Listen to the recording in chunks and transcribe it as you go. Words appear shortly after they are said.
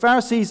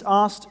Pharisees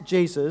asked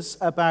Jesus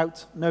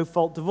about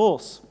no-fault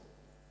divorce.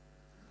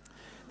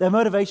 Their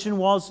motivation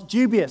was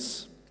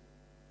dubious.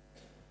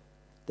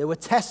 They were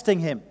testing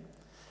him,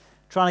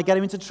 trying to get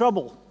him into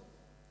trouble.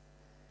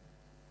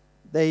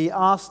 They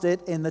asked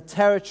it in the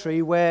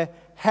territory where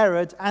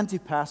Herod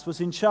Antipas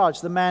was in charge,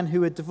 the man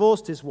who had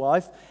divorced his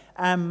wife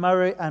and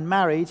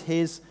married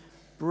his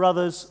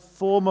brother's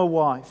former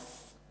wife.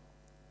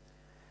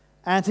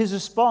 And his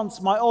response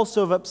might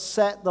also have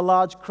upset the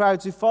large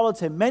crowds who followed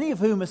him, many of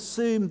whom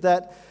assumed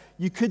that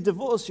you could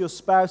divorce your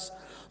spouse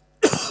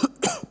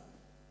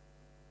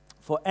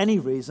for any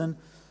reason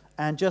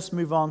and just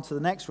move on to the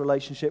next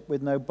relationship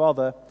with no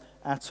bother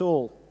at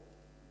all.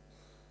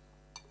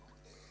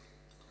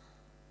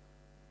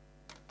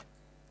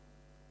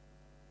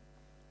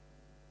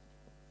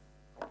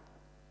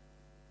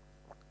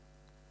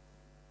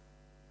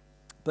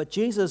 But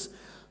Jesus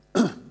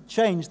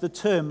changed the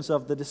terms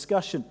of the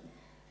discussion.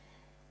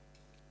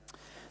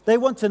 They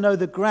want to know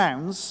the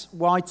grounds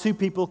why two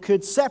people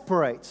could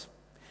separate.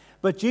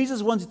 But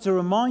Jesus wanted to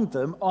remind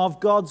them of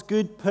God's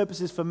good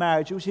purposes for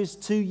marriage, which is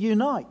to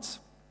unite.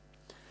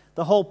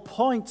 The whole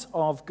point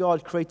of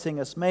God creating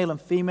us male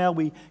and female,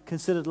 we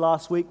considered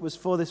last week, was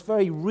for this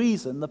very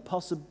reason, the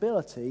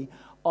possibility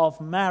of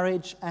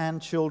marriage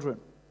and children.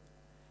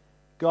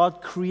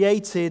 God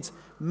created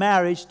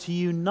marriage to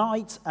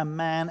unite a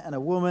man and a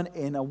woman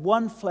in a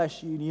one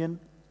flesh union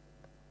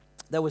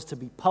that was to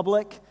be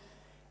public,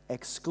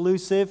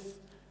 exclusive,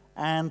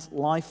 and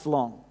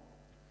lifelong.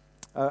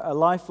 A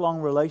lifelong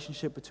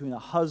relationship between a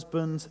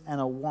husband and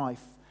a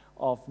wife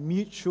of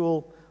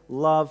mutual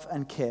love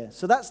and care.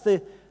 So that's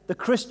the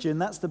Christian,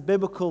 that's the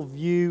biblical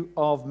view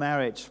of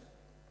marriage.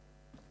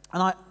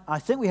 And I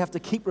think we have to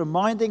keep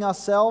reminding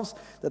ourselves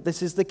that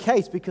this is the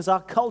case because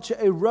our culture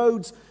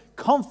erodes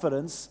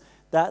confidence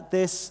that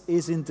this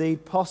is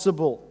indeed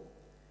possible.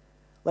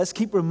 Let's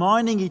keep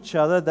reminding each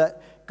other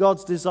that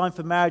God's design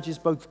for marriage is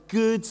both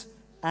good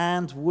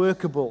and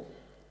workable.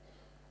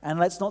 And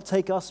let's not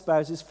take our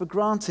spouses for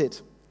granted.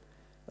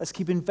 Let's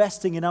keep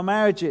investing in our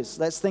marriages.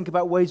 Let's think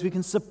about ways we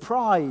can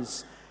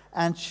surprise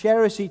and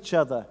cherish each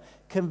other,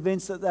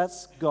 convinced that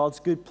that's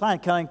God's good plan.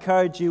 Can I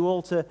encourage you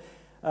all to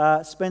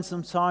spend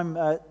some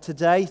time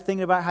today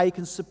thinking about how you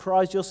can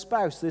surprise your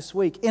spouse this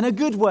week in a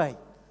good way?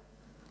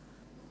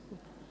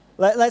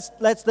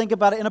 Let's think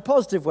about it in a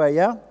positive way,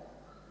 yeah?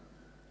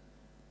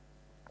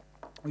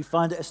 We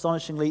find it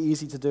astonishingly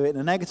easy to do it in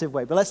a negative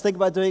way, but let's think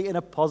about doing it in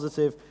a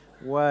positive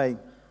way.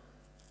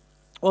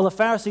 Well, the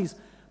Pharisees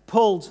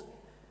pulled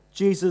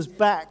Jesus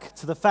back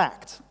to the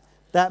fact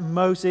that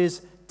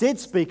Moses did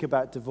speak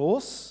about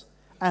divorce,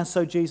 and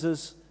so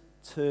Jesus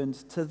turned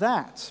to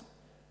that.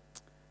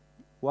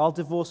 While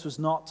divorce was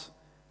not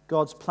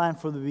God's plan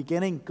from the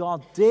beginning,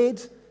 God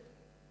did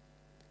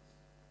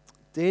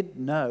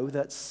know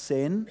that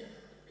sin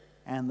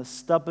and the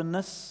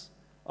stubbornness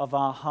of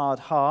our hard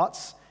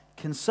hearts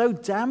can so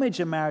damage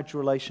a marriage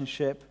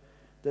relationship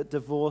that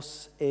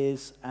divorce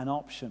is an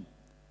option.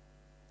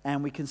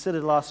 And we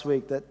considered last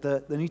week that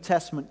the New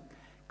Testament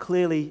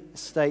clearly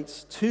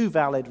states two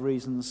valid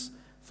reasons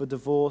for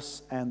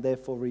divorce and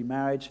therefore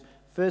remarriage.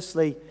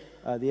 Firstly,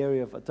 the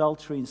area of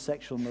adultery and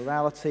sexual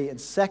immorality, and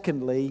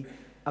secondly,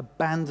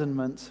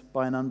 abandonment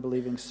by an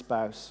unbelieving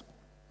spouse.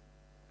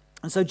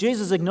 And so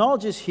Jesus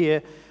acknowledges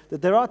here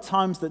that there are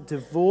times that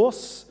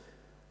divorce,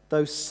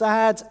 though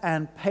sad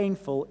and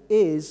painful,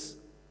 is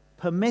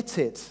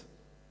permitted.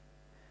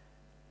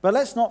 But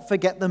let's not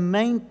forget the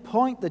main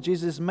point that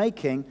Jesus is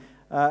making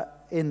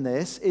in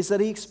this is that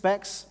he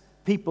expects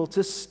people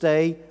to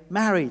stay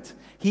married.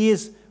 He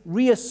is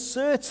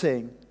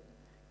reasserting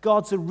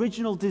God's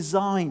original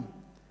design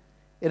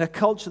in a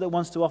culture that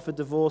wants to offer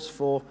divorce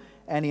for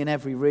any and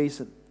every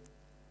reason.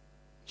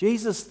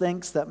 Jesus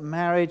thinks that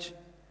marriage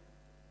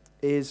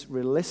is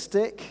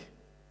realistic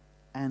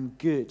and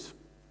good,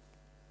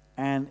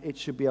 and it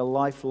should be a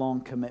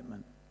lifelong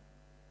commitment.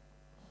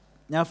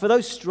 Now, for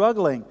those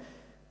struggling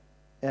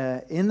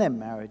in their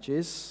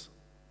marriages,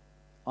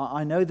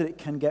 I know that it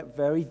can get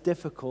very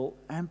difficult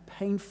and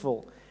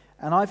painful.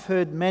 And I've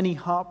heard many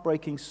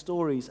heartbreaking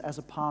stories as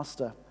a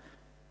pastor.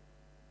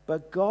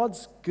 But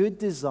God's good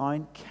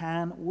design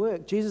can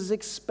work. Jesus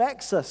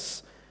expects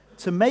us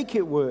to make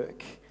it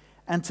work.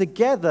 And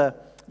together,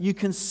 you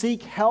can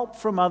seek help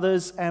from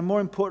others and, more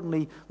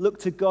importantly, look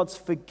to God's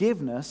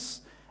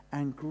forgiveness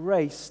and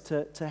grace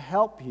to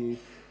help you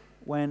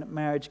when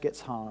marriage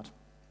gets hard.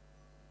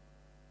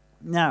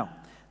 Now,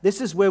 this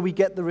is where we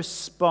get the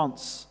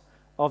response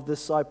of the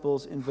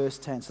disciples in verse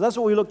 10. So that's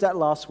what we looked at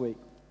last week.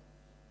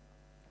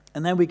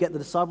 And then we get the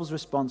disciples'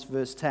 response,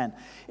 verse 10.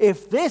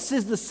 If this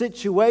is the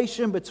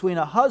situation between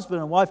a husband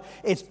and wife,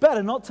 it's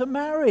better not to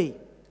marry.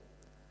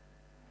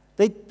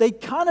 They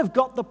kind of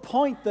got the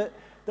point that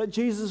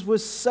Jesus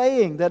was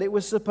saying, that it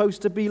was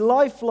supposed to be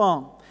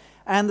lifelong.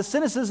 And the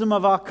cynicism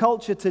of our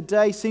culture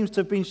today seems to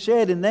have been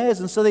shared in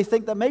theirs, and so they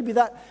think that maybe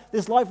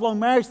this lifelong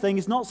marriage thing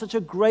is not such a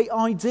great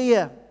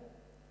idea.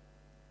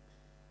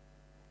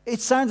 It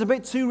sounds a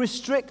bit too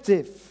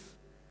restrictive.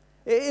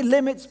 It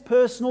limits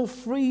personal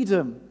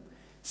freedom.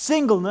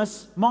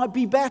 Singleness might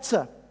be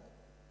better.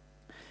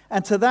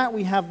 And to that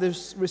we have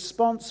this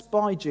response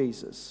by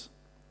Jesus.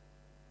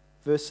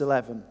 Verse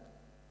 11.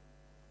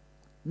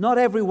 Not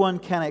everyone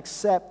can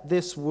accept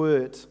this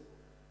word,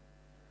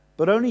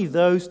 but only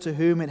those to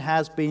whom it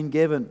has been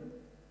given.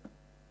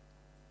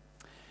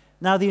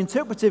 Now, the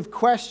interpretive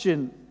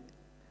question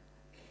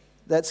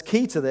that's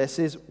key to this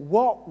is,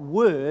 what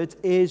word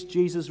is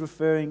Jesus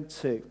referring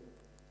to?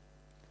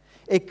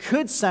 It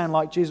could sound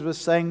like Jesus was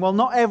saying, well,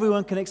 not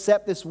everyone can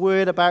accept this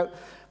word about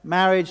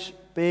marriage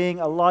being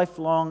a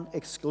lifelong,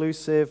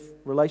 exclusive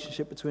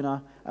relationship between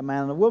a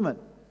man and a woman.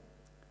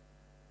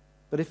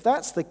 But if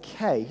that's the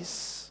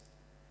case,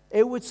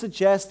 it would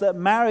suggest that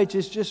marriage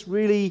is just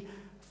really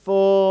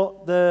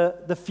for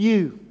the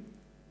few.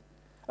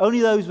 Only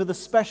those with a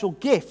special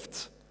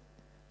gift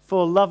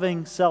for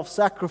loving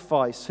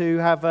self-sacrifice, who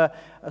have a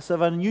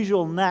sort of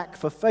unusual knack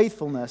for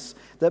faithfulness,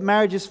 that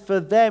marriage is for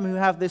them who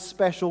have this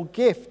special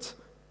gift.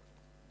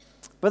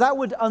 But that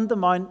would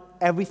undermine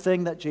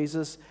everything that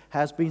Jesus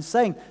has been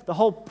saying. The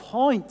whole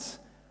point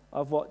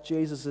of what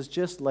Jesus has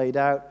just laid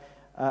out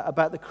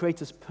about the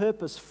Creator's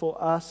purpose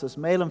for us as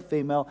male and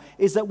female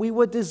is that we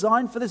were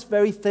designed for this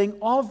very thing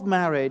of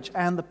marriage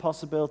and the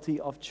possibility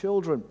of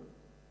children.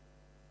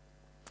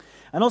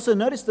 And also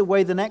notice the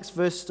way the next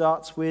verse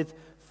starts with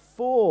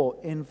for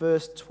in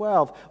verse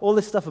 12. All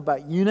this stuff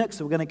about eunuchs,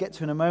 that we're going to get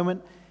to in a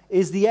moment,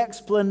 is the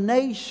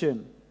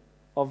explanation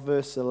of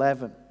verse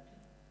 11.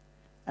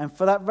 And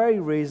for that very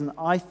reason,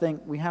 I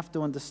think we have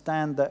to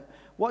understand that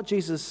what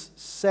Jesus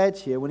said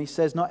here, when he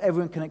says not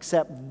everyone can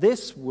accept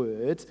this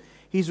word,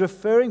 he's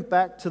referring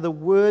back to the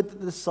word that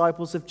the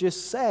disciples have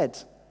just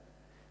said.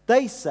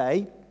 They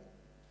say,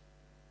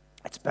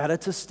 it's better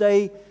to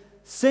stay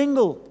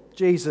single,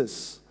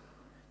 Jesus.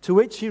 To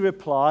which he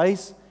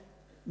replies,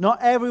 not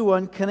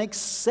everyone can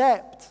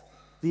accept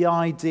the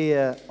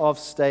idea of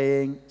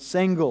staying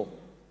single,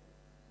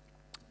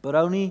 but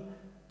only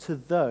to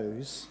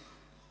those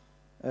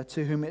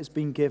to whom it has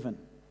been given.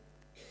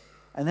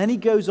 And then he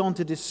goes on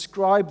to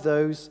describe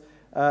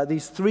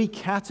these three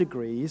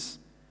categories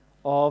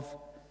of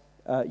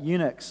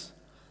eunuchs.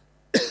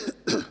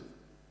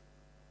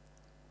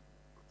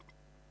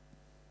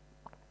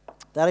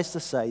 That is to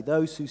say,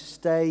 those who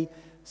stay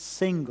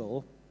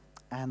single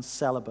and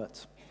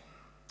celibate.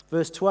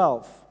 Verse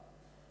 12.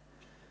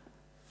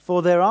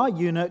 For there are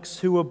eunuchs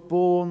who were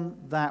born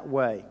that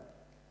way.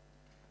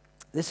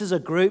 This is a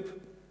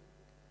group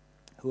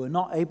who are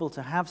not able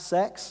to have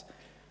sex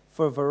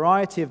for a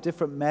variety of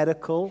different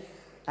medical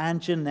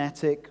and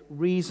genetic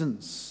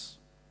reasons.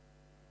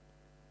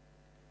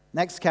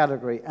 Next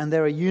category, and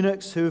there are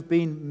eunuchs who have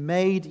been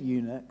made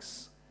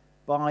eunuchs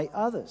by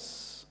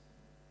others.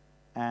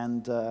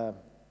 And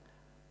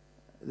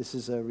this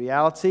is a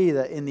reality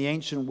that in the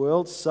ancient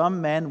world,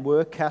 some men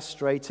were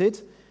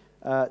castrated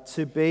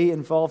to be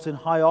involved in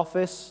high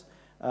office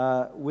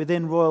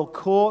within royal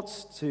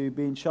courts, to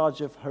be in charge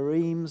of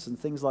harems and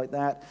things like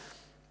that.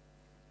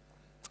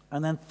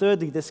 And then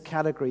thirdly, this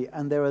category,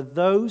 and there are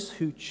those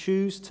who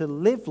choose to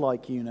live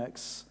like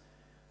eunuchs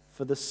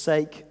for the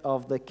sake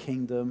of the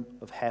kingdom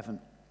of heaven.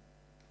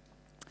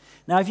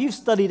 Now, if you've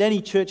studied any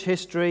church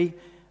history,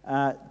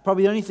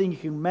 probably the only thing you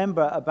can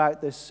remember about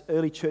this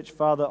early church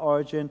father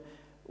Origen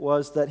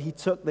was that he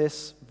took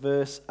this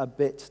verse a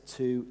bit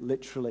too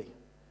literally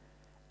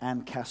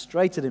and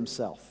castrated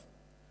himself.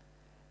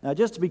 Now,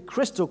 just to be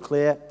crystal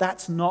clear,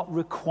 that's not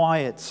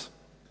required.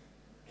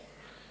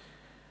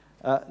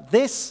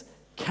 This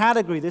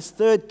category, this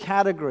third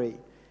category,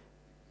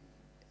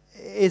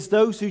 is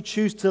those who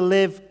choose to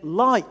live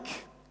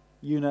like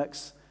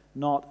eunuchs,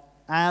 not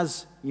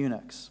as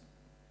eunuchs.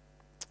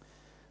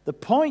 The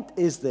point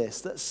is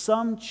this, that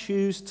some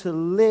choose to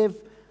live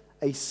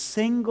a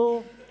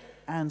single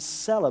and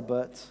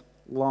celibate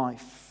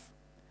life.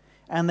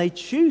 And they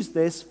choose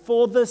this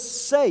for the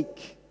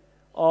sake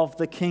of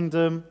the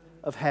kingdom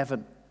of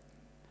heaven.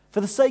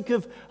 For the sake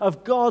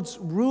of God's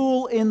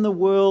rule in the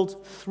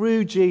world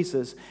through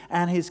Jesus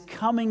and his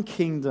coming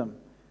kingdom,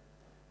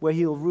 where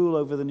he'll rule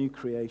over the new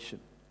creation.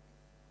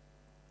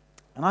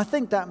 And I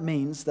think that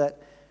means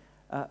that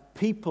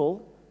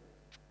people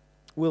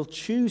will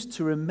choose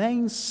to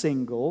remain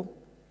single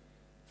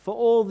for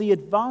all the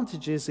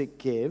advantages it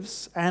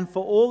gives and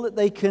for all that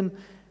they can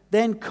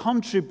then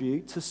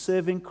contribute to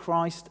serving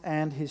Christ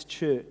and his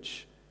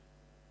church.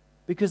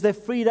 Because they're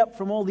freed up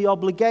from all the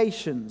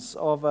obligations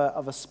of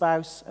a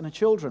spouse and a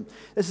children.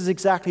 This is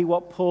exactly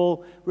what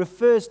Paul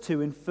refers to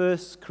in 1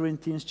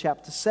 Corinthians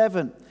chapter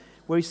 7,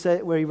 where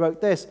he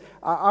wrote this,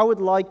 I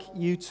would like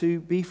you to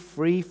be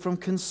free from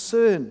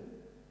concern.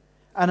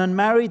 An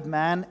unmarried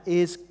man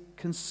is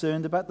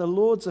concerned about the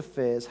Lord's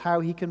affairs, how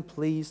he can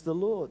please the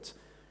Lord.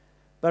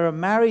 But a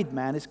married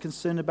man is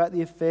concerned about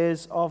the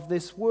affairs of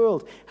this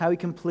world, how he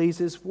can please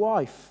his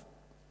wife,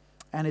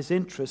 and his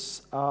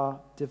interests are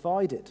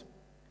divided.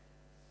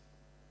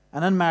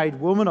 An unmarried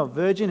woman or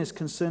virgin is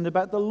concerned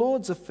about the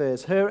Lord's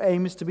affairs. Her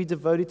aim is to be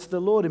devoted to the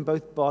Lord in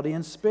both body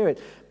and spirit.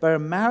 But a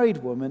married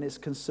woman is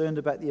concerned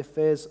about the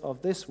affairs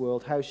of this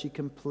world, how she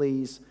can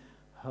please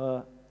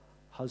her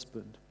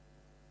husband.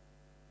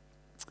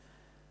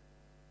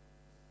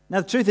 Now,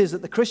 the truth is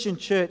that the Christian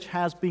church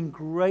has been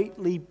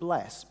greatly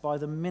blessed by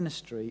the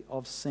ministry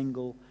of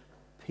single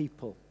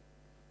people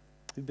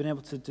who've been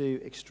able to do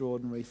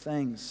extraordinary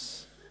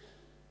things.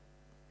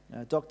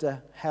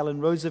 Dr. Helen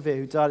Roosevelt,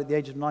 who died at the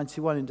age of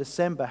 91 in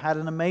December, had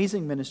an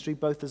amazing ministry,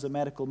 both as a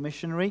medical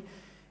missionary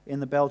in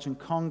the Belgian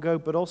Congo,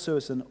 but also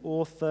as an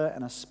author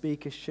and a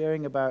speaker,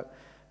 sharing about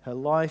her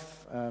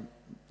life, a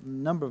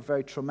number of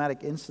very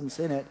traumatic incidents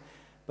in it,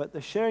 but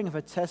the sharing of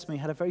her testimony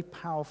had a very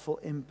powerful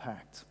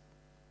impact.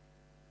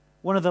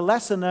 One of the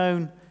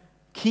lesser-known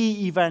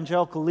key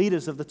evangelical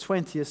leaders of the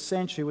 20th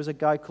century was a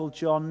guy called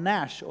John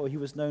Nash, or he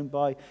was known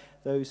by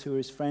those who were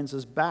his friends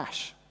as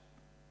Bash.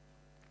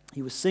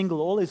 He was single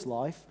all his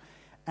life,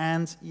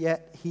 and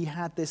yet he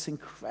had this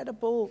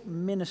incredible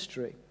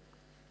ministry.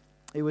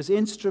 It was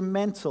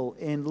instrumental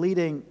in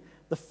leading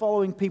the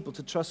following people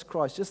to trust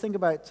Christ. Just think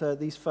about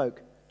these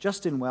folk: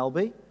 Justin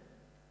Welby,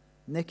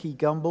 Nicky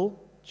Gumbel,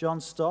 John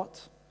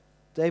Stott,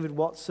 David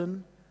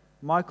Watson,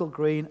 Michael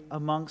Green,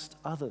 amongst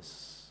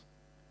others.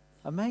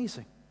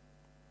 Amazing.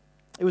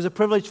 It was a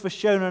privilege for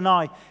Shona and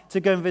I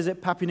to go and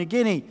visit Papua New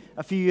Guinea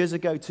a few years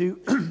ago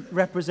to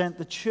represent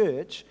the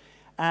church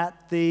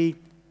at the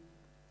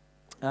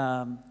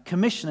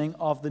commissioning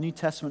of the New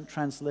Testament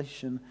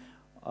translation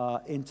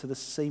into the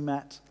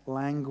Semat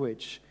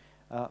language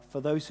for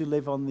those who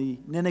live on the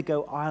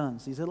Ninigo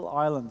Islands, these little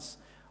islands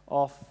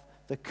off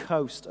the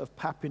coast of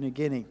Papua New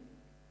Guinea.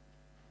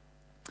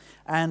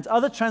 And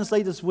other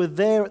translators were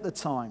there at the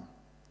time.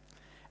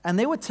 And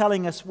they were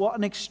telling us what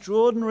an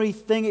extraordinary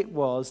thing it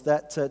was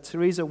that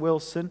Teresa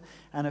Wilson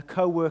and her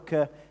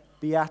co-worker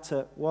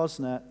Beata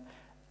Wasner,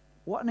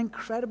 what an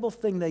incredible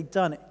thing they'd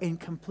done in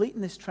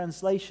completing this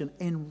translation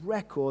in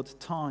record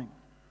time.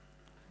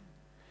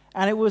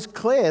 And it was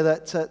clear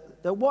that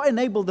what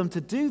enabled them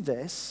to do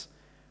this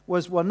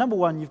was, well, number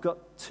one, you've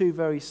got two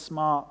very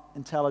smart,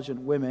 intelligent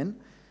women,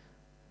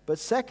 but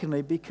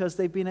secondly, because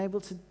they've been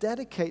able to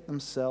dedicate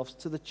themselves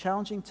to the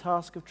challenging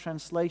task of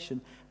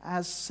translation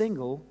as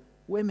single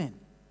women.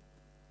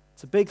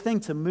 It's a big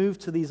thing to move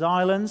to these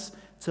islands,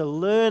 to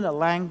learn a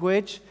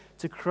language,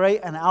 to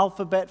create an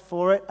alphabet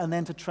for it, and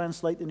then to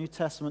translate the New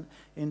Testament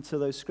into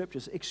those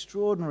scriptures.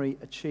 Extraordinary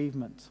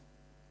achievement.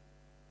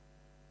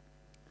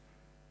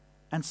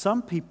 And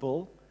some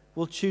people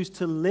will choose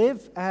to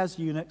live as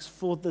eunuchs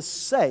for the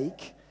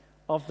sake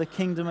of the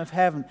kingdom of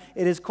heaven.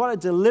 It is quite a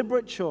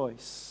deliberate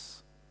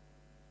choice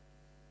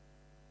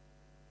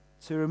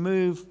to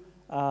remove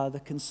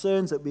the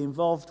concerns that be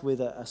involved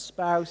with a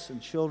spouse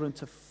and children,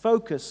 to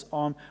focus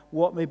on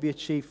what may be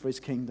achieved for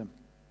his kingdom.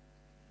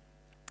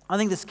 I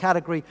think this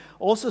category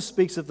also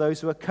speaks of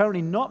those who are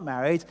currently not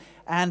married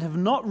and have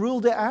not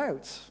ruled it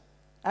out.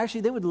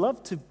 Actually, they would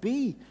love to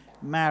be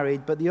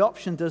married, but the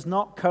option does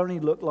not currently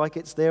look like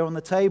it's there on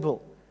the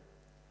table.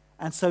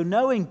 And so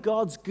knowing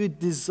God's good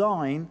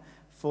design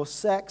for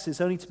sex is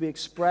only to be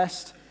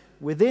expressed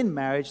within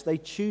marriage, they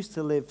choose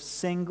to live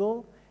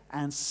single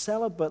and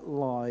celibate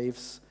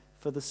lives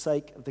for the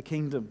sake of the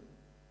kingdom.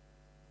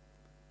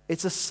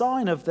 It's a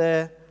sign of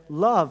their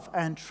love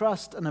and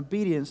trust and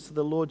obedience to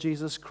the Lord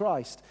Jesus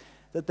Christ,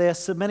 that they are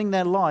submitting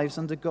their lives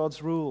under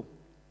God's rule.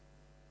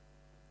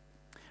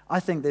 I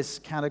think this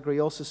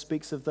category also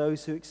speaks of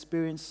those who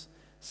experience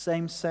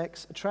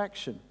same-sex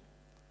attraction.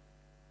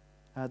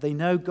 They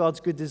know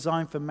God's good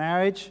design for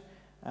marriage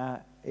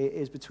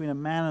is between a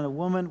man and a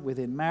woman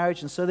within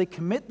marriage, and so they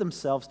commit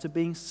themselves to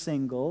being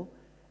single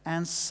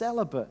and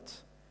celibate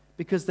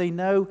because they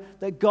know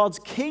that God's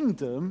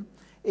kingdom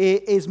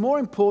is more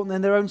important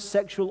than their own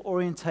sexual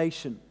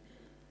orientation.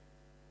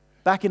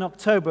 Back in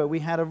October, we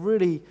had a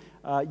really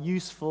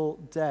useful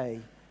day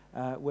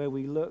where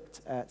we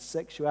looked at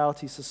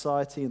sexuality,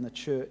 society, and the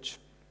church.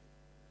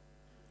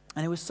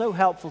 And it was so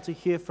helpful to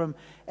hear from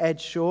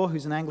Ed Shaw,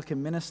 who's an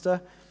Anglican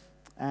minister,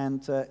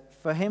 and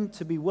for him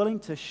to be willing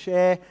to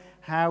share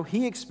how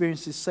he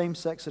experiences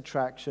same-sex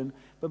attraction,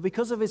 but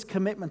because of his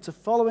commitment to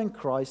following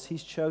Christ,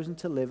 he's chosen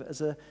to live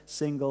as a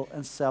single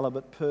and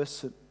celibate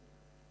person.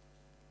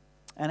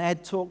 And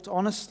Ed talked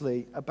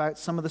honestly about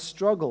some of the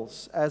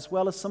struggles as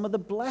well as some of the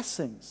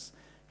blessings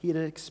he had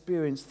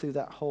experienced through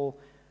that whole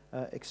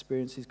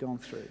experience he's gone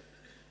through.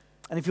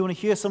 And if you want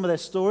to hear some of their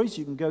stories,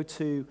 you can go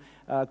to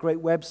a great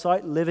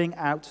website,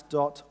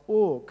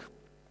 livingout.org.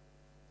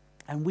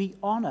 And we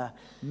honor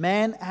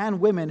men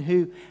and women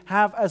who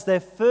have as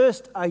their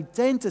first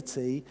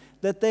identity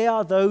that they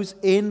are those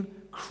in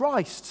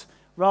Christ,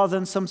 rather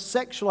than some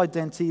sexual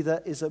identity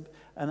that is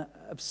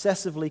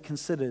obsessively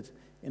considered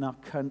in our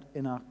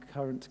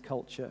current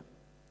culture.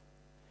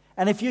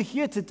 And if you're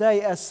here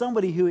today as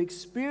somebody who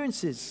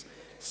experiences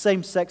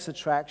same-sex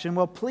attraction,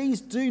 well, please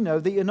do know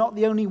that you're not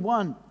the only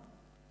one.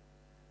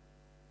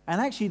 And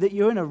actually that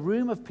you're in a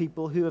room of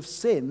people who have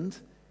sinned,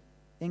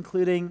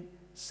 including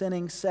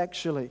sinning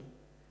sexually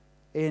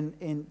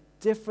in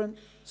different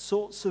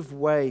sorts of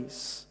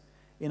ways,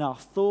 in our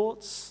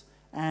thoughts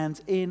and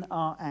in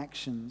our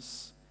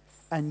actions.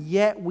 And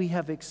yet we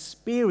have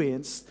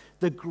experienced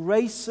the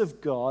grace of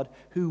God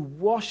who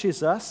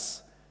washes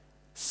us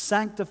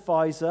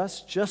sanctifies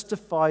us,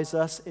 justifies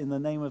us in the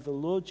name of the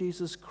Lord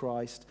Jesus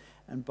Christ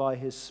and by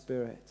his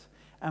Spirit.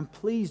 And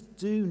please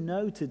do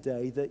know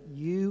today that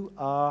you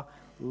are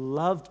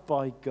loved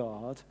by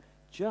God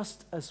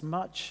just as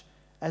much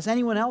as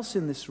anyone else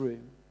in this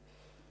room.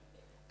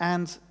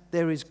 And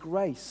there is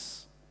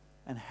grace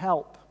and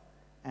help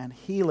and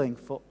healing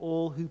for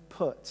all who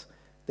put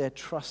their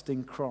trust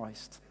in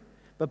Christ.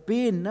 But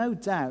be in no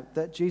doubt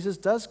that Jesus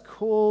does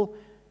call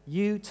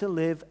you to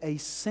live a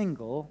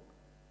single,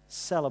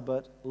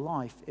 celibate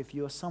life if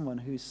you are someone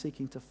who's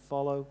seeking to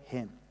follow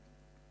him.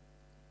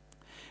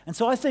 And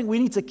so I think we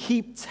need to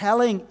keep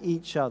telling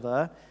each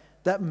other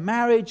that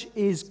marriage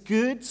is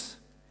good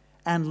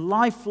and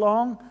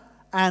lifelong,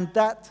 and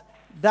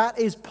that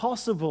is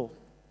possible.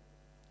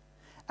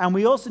 And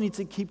we also need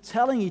to keep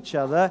telling each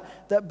other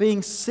that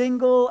being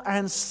single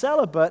and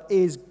celibate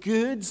is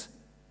good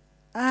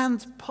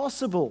and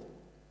possible.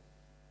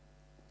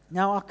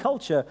 Now, our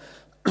culture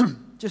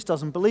just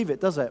doesn't believe it,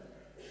 does it?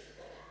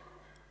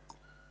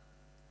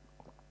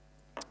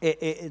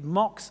 It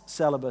mocks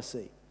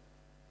celibacy.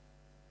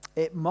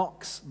 It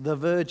mocks the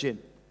virgin.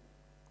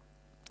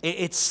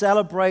 It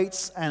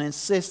celebrates and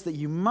insists that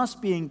you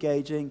must be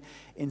engaging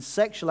in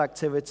sexual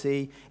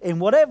activity in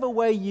whatever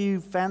way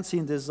you fancy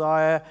and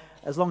desire,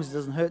 as long as it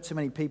doesn't hurt too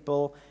many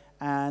people.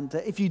 And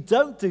if you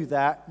don't do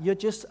that, you're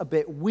just a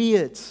bit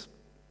weird.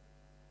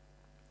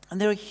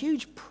 And there are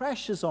huge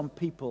pressures on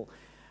people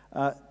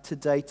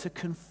today to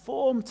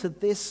conform to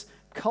this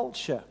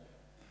culture.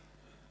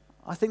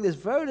 I think there's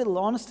very little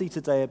honesty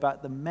today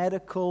about the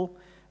medical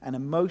and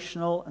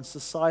emotional and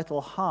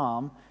societal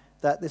harm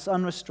that this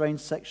unrestrained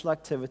sexual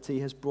activity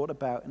has brought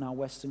about in our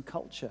Western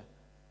culture.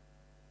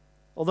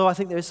 Although I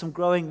think there is some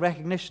growing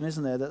recognition,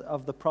 isn't there,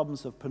 of the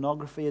problems of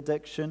pornography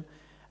addiction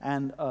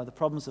and the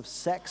problems of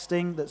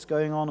sexting that's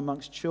going on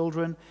amongst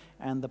children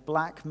and the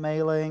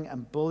blackmailing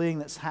and bullying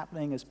that's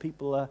happening as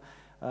people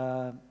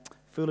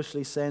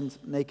foolishly send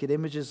naked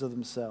images of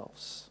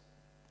themselves.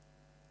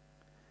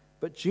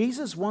 But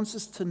Jesus wants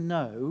us to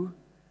know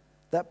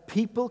that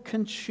people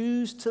can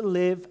choose to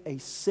live a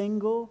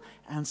single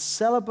and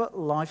celibate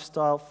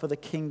lifestyle for the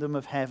kingdom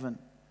of heaven.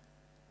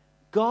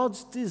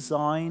 God's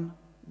design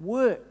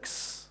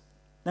works.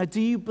 Now, do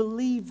you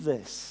believe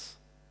this?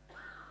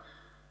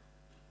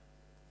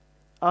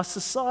 Our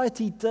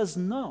society does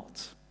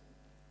not.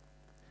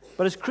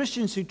 But as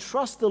Christians who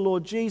trust the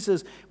Lord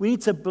Jesus, we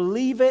need to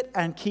believe it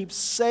and keep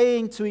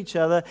saying to each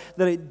other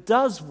that it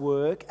does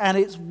work and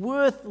it's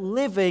worth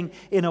living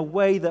in a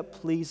way that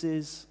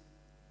pleases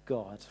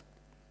God.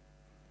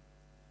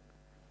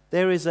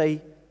 There is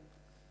a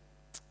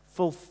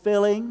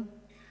fulfilling,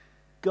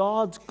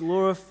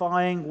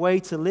 God-glorifying way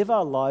to live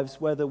our lives,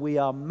 whether we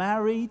are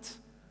married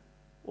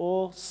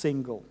or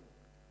single.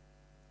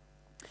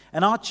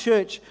 And our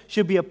church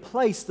should be a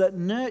place that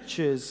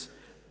nurtures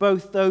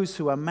both those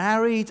who are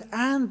married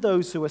and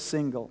those who are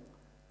single.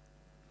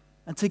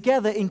 And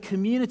together in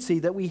community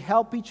that we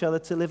help each other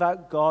to live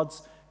out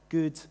God's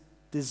good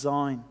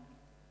design.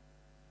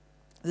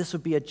 This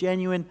would be a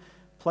genuine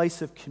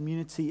place of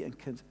community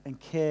and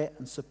care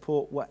and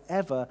support,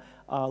 whatever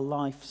our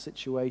life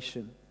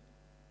situation.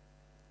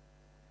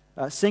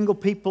 Single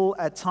people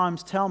at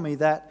times tell me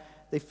that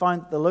they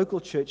find the local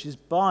church is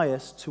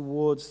biased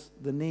towards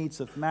the needs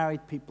of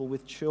married people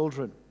with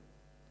children.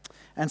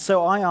 And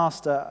so I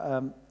asked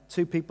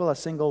two people, a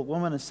single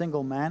woman and a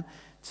single man,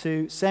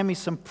 to send me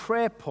some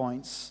prayer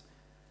points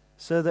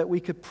so that we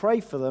could pray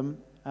for them,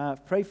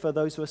 pray for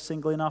those who are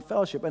single in our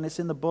fellowship. And it's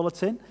in the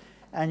bulletin.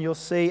 And you'll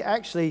see,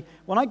 actually,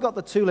 when I got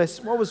the two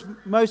lists, what was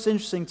most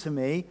interesting to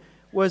me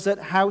was that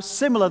how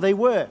similar they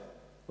were,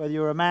 whether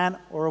you're a man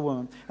or a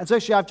woman. And so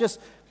actually, I've just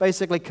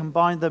basically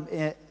combined them,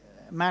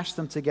 mashed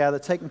them together,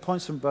 taken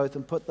points from both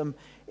and put them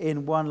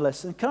in one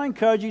list. And can I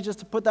encourage you just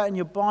to put that in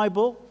your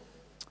Bible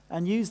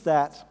and use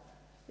that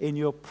in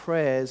your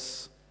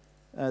prayers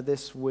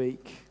this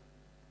week.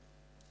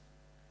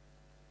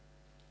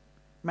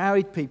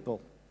 Married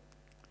people,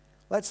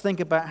 let's think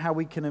about how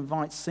we can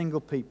invite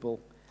single people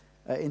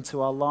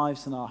into our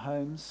lives and our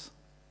homes.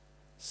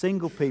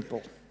 Single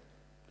people,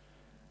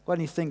 why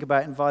don't you think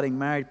about inviting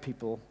married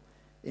people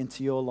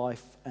into your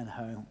life and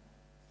home?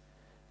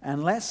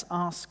 And let's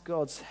ask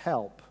God's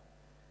help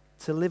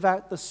to live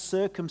out the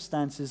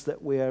circumstances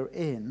that we are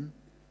in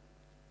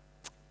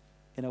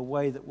a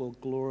way that will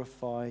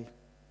glorify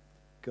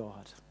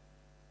God.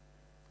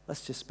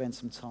 Let's just spend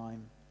some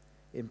time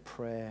in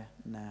prayer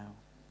now.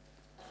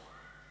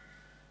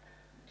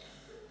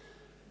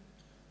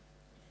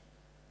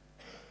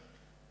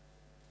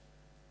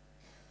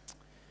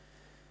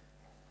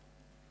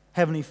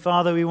 Heavenly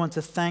Father, we want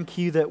to thank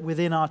you that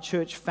within our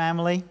church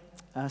family,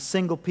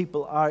 single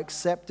people are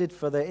accepted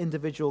for their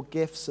individual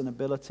gifts and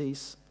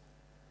abilities.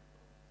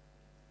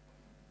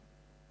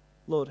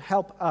 Lord,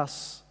 help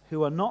us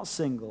who are not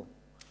single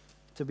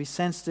to be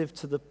sensitive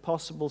to the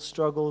possible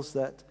struggles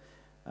that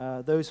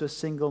those who are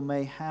single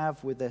may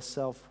have with their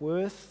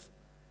self-worth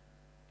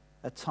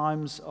at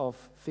times of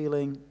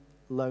feeling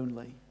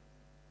lonely.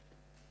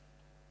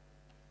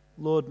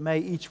 Lord, may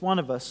each one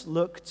of us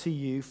look to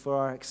you for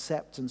our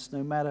acceptance,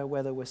 no matter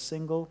whether we're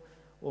single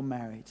or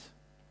married.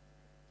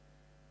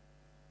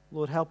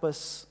 Lord, help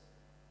us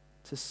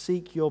to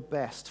seek your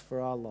best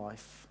for our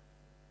life,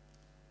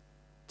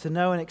 to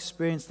know and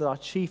experience that our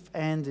chief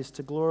end is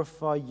to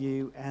glorify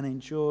you and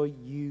enjoy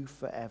you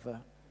forever.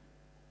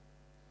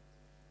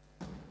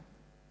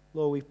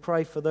 Lord, we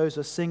pray for those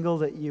who are single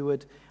that you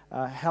would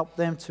help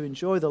them to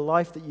enjoy the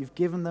life that you've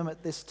given them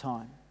at this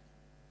time,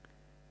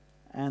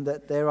 and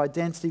that their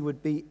identity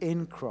would be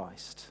in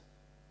Christ,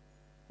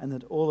 and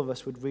that all of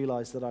us would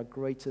realize that our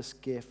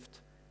greatest gift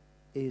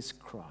is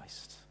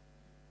Christ.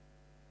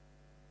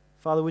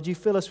 Father, would you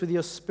fill us with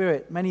your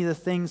Spirit? Many of the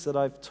things that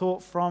I've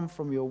taught from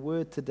your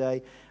word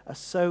today are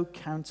so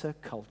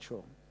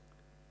countercultural.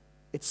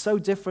 It's so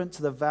different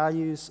to the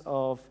values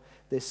of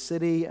this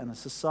city and the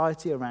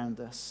society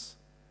around us.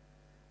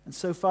 And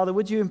so, Father,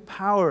 would you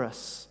empower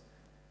us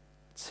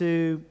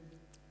to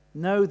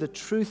know the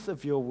truth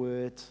of your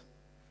word,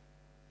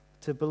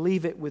 to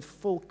believe it with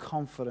full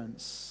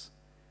confidence,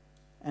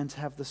 and to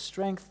have the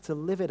strength to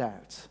live it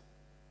out.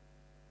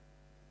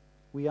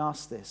 We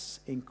ask this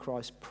in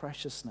Christ's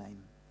precious name.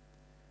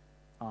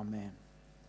 Amen.